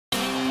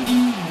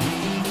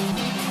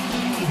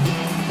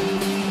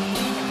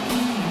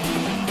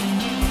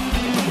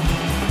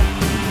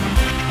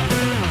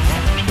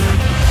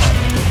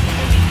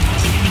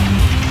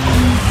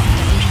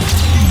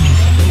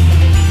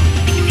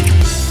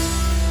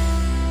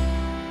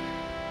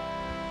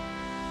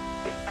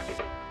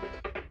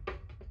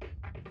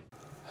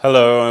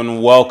Hello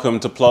and welcome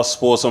to Plus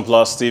Sports on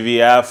Plus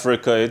TV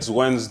Africa. It's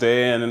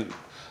Wednesday and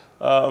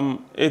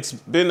it's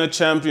been a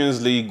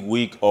Champions League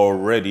week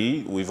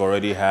already. We've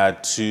already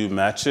had 2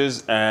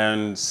 matches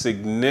and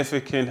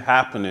significant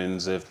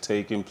happenings have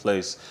taken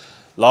place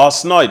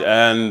last night,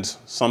 and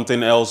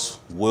something else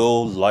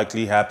will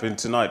likely happen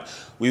tonight.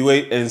 We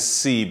wait and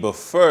see, but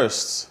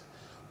first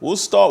we'll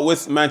start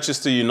with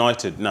Manchester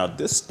United. Now,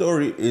 this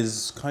story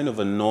is kind of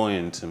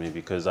annoying to me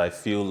because I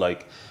feel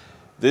like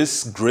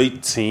this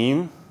great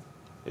team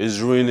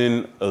is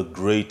ruining a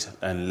great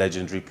and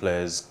legendary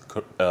player's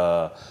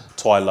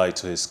twilight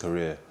to his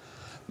career.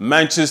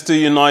 Manchester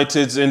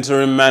United's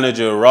interim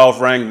manager, Ralf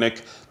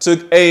Rangnick,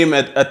 took aim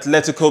at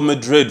Atletico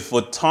Madrid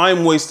for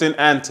time-wasting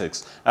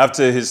antics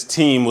after his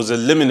team was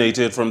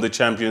eliminated from the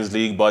Champions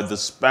League by the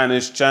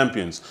Spanish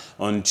champions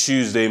on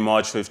Tuesday,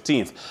 March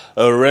 15th.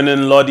 A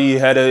Renan Lodi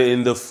header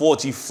in the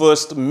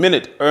 41st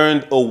minute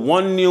earned a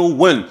 1-0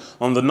 win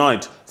on the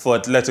night for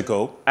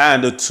Atletico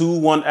and a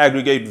 2-1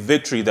 aggregate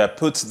victory that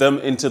puts them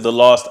into the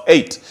last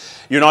 8.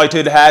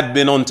 United had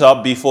been on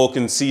top before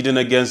conceding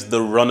against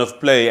the run of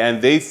play,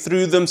 and they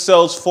threw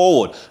themselves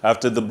forward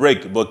after the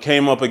break but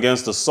came up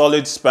against a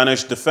solid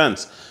Spanish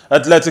defense.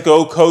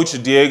 Atletico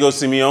coach Diego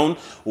Simeone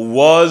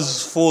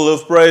was full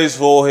of praise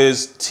for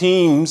his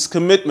team's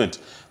commitment.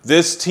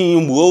 This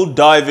team will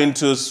dive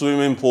into a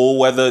swimming pool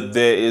whether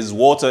there is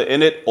water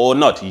in it or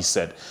not, he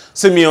said.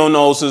 Simeone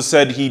also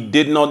said he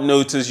did not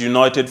notice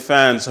United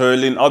fans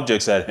hurling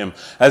objects at him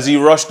as he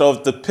rushed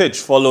off the pitch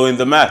following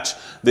the match.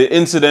 The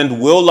incident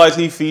will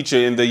likely feature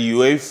in the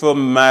UEFA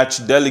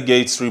match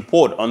delegates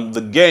report on the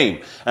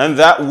game, and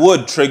that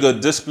would trigger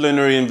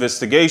disciplinary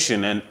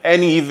investigation and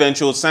any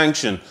eventual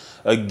sanction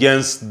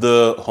against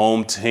the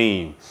home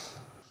team.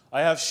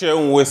 I have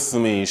Seun with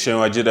me,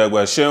 Seun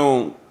Ajidagba.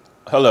 Seun,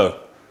 hello.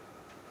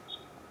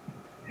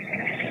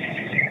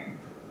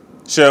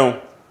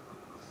 Seun.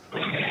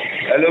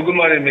 Hello, good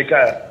morning,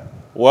 Mikael.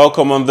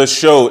 Welcome on the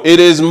show. It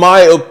is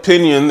my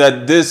opinion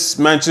that this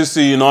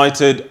Manchester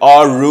United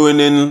are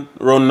ruining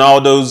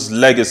Ronaldo's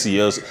legacy.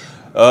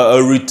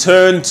 A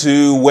return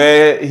to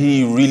where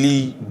he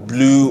really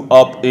blew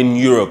up in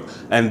Europe,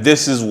 and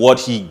this is what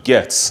he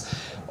gets.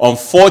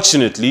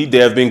 Unfortunately,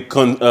 there have been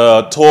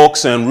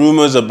talks and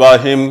rumors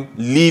about him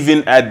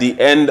leaving at the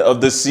end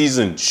of the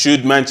season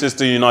should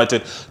Manchester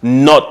United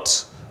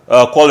not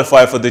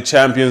qualify for the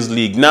Champions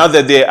League. Now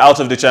that they're out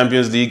of the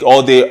Champions League,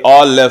 all they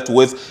are left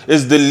with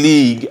is the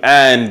league,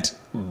 and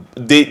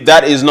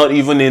that is not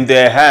even in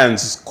their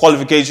hands.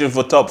 Qualification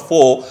for top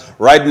 4.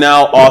 Right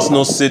now,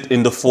 Arsenal sit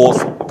in the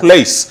 4th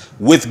place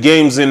with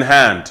games in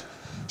hand.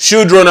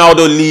 Should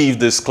Ronaldo leave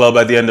this club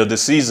at the end of the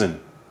season?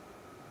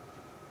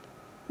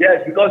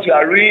 Yes, because you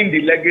are ruining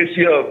the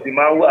legacy of the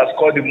man who has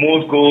scored the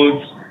most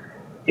goals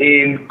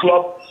in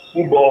club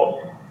football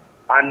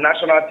and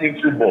national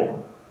team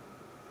football.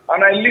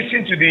 And I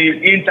listened to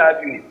the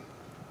interview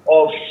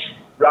of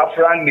Ralf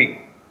Rangnick.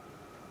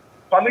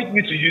 Permit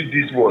me to use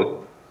this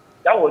word.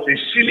 That was a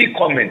silly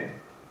comment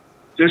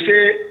to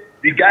say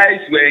the guys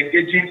were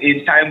engaging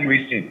in time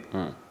wasting.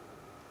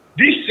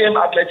 This same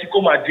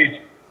Atletico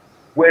Madrid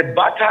were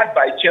battered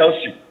by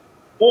Chelsea,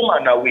 home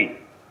and away.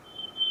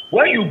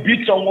 When you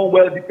beat someone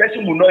well, the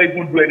person will not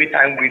even do any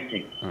time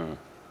wasting.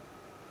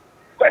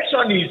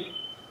 Question is,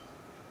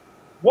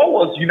 what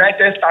was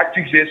United's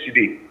tactics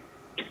yesterday?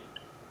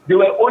 They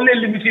were only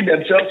limiting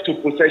themselves to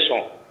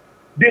possession.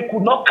 They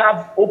could not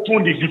carve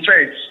open the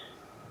defense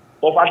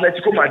of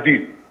Atletico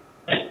Madrid.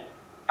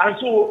 And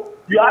so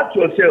you ask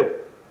yourself,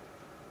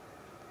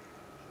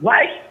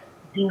 why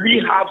do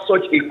we have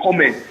such a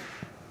comment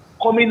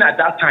coming at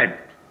that time?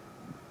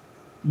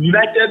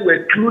 United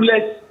were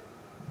clueless,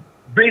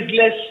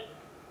 baseless,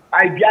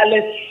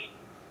 idealess,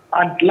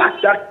 and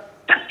lacked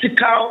that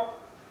tactical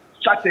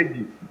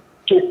strategy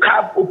to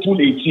carve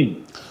open a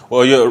team.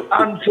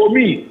 And for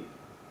me,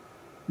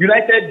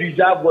 United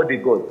deserve what they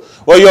got.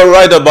 Well, you're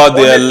right about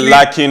their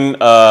lacking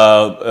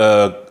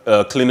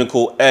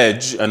clinical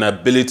edge and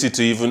ability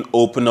to even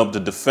open up the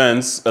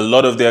defense. A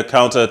lot of their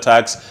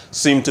counterattacks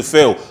seem to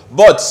fail.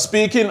 But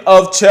speaking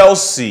of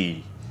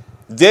Chelsea,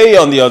 they,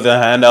 on the other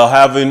hand, are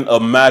having a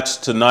match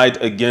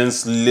tonight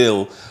against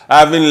Lille,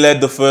 having led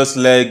the first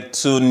leg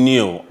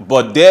 2-0.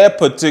 But their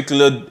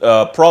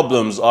particular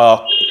problems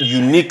are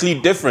uniquely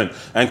different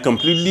and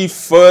completely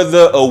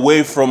further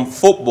away from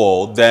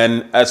football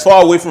than, as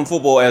far away from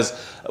football as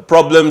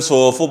problems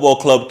for a football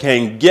club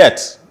can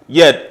get.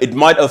 Yet, it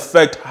might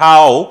affect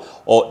how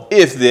or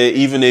if they're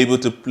even able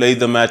to play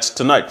the match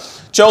tonight.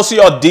 Chelsea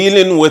are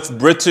dealing with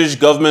British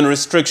government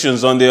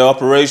restrictions on their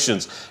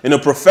operations in a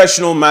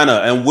professional manner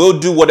and will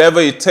do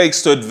whatever it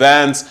takes to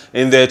advance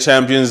in their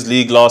Champions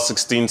League last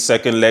 16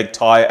 second leg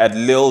tie at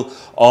Lille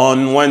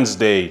on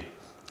Wednesday.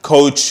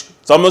 Coach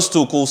Thomas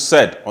Tuchel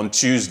said on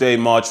Tuesday,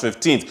 March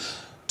 15th.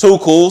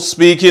 Tuchel,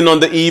 speaking on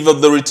the eve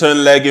of the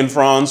return leg in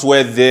France,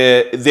 where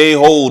they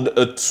hold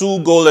a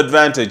 2-goal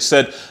advantage,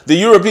 said the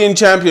European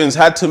champions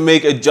had to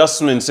make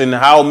adjustments in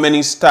how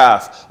many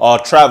staff are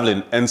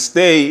traveling and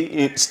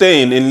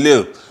staying in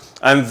Lille.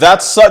 and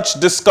that such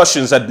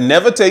discussions had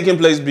never taken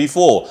place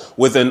before,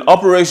 with an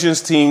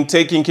operations team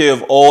taking care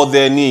of all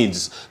their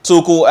needs.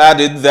 Tuchel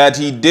added that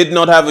he did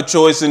not have a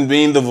choice in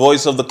being the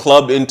voice of the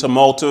club in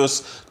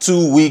tumultuous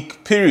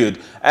two-week period,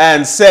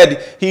 and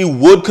said he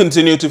would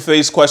continue to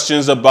face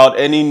questions about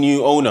any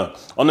new owner.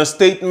 On a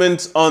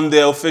statement on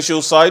their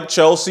official site,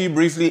 Chelsea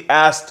briefly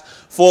asked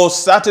for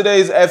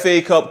Saturday's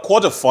FA Cup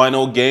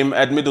quarter-final game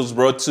at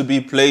Middlesbrough to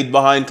be played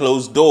behind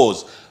closed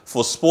doors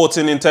for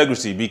sporting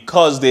integrity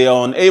because they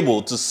are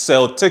unable to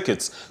sell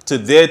tickets to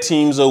their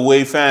team's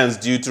away fans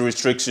due to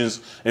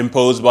restrictions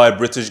imposed by a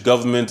British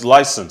government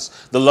license.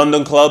 The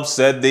London club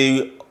said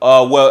they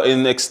were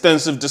in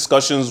extensive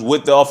discussions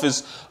with the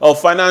Office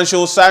of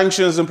Financial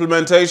Sanctions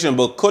Implementation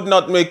but could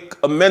not make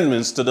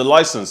amendments to the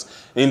license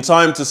in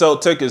time to sell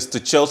tickets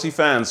to Chelsea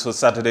fans for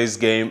Saturday's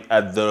game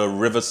at the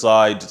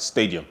Riverside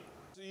Stadium.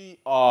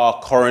 Are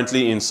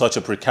currently in such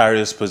a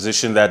precarious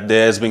position that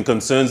there's been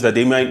concerns that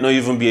they might not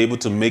even be able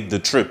to make the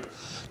trip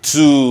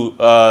to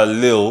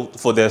Lille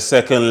for their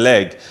second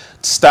leg.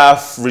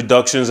 Staff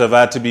reductions have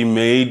had to be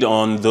made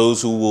on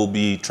those who will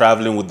be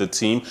traveling with the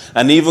team,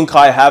 and even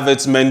Kai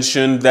Havertz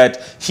mentioned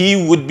that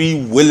he would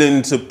be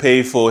willing to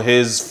pay for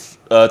his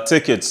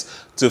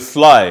tickets to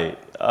fly.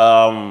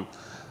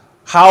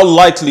 How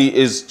likely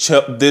is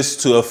this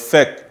to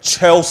affect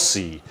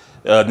Chelsea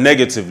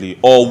negatively,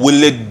 or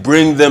will it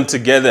bring them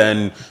together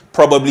and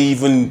probably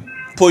even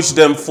push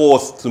them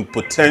forth to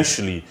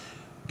potentially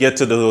get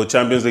to the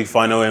Champions League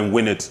final and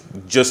win it,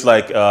 just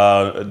like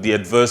the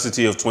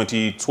adversity of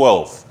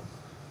 2012?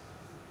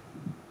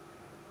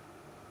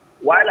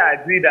 While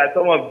I agree that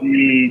some of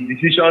the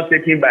decisions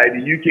taken by the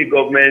UK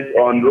government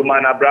on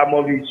Roman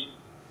Abramovich,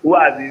 who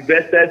has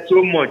invested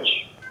so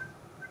much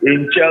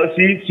in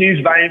Chelsea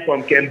since buying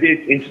from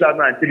Cambridge in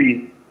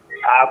 2003,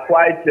 are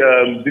quite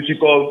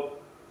difficult.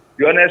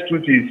 The honest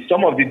truth is,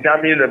 some of the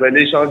damning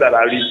revelations that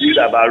are revealed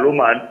about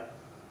Roman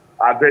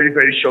are very,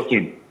 very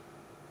shocking.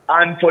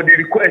 And for the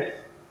request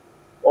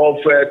of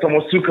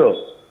Thomas Tuchel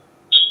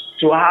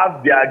to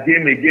have their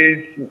game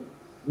against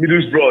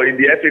Middlesbrough in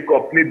the FA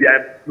Cup played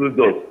behind closed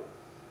doors,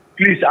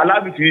 please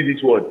allow me to use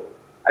this word.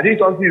 I think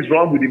something is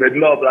wrong with the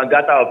medulla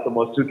oblongata of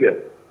Thomas Tuchel.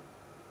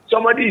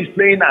 Somebody is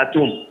playing at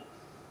home.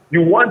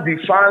 You want the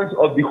fans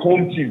of the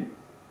home team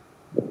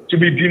to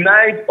be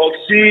denied of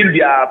seeing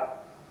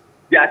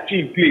their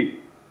team play.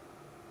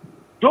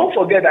 Don't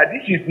forget that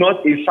this is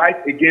not a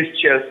fight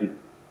against Chelsea.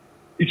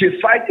 It's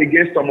a fight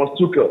against Thomas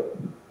Tuchel.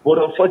 But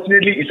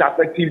unfortunately, it's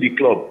affecting the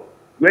club.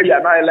 Where you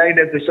are not allowing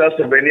them to sell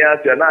souvenirs,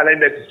 you are not allowing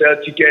them to sell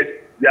tickets,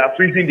 you are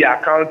freezing their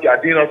accounts, you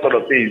are doing all sort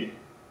of things.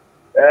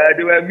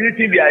 They were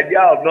meeting the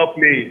idea of not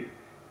playing.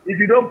 If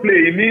you don't play,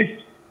 it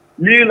means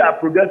Lille are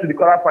progressed to the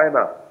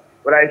quarter-final.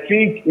 But I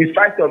think in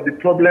spite of the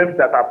problems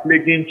that are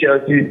plaguing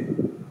Chelsea,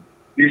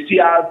 they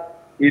still have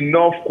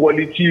enough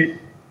quality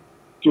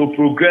to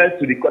progress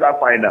to the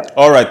quarter-final.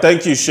 All right,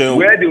 thank you, Seun.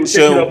 Where they will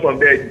take it up from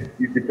there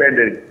is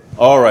dependent.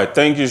 All right,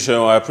 thank you,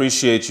 Seun. I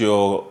appreciate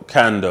your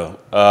candor.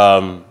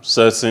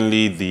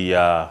 Certainly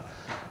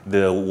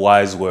the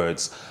wise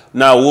words.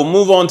 Now, we'll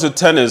move on to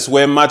tennis,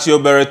 where Matteo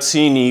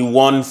Berrettini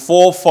won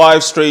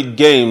 4-5 straight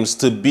games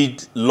to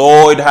beat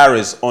Lloyd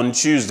Harris on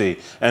Tuesday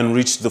and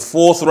reached the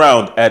fourth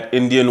round at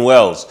Indian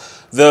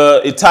Wells.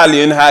 The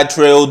Italian had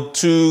trailed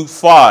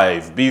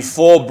 2-5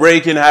 before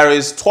breaking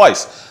Harris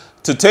twice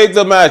to take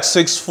the match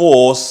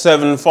 6-4,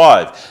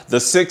 7-5. The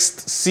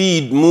sixth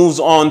seed moves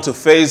on to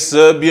face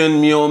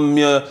Serbian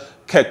Miomir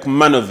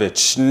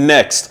Kekmanovic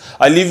next.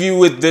 I leave you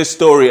with this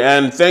story,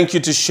 and thank you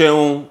to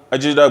Seun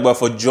Ajidagba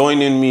for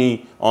joining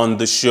me on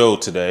the show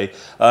today.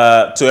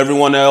 To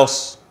everyone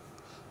else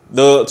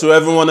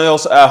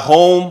at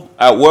home,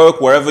 at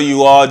work, wherever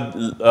you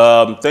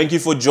are, thank you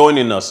for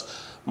joining us.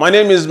 My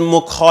name is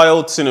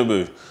Mukail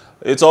Tinubu.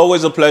 It's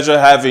always a pleasure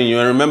having you,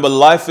 and remember,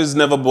 life is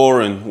never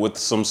boring with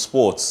some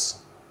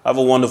sports. Have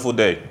a wonderful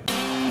day.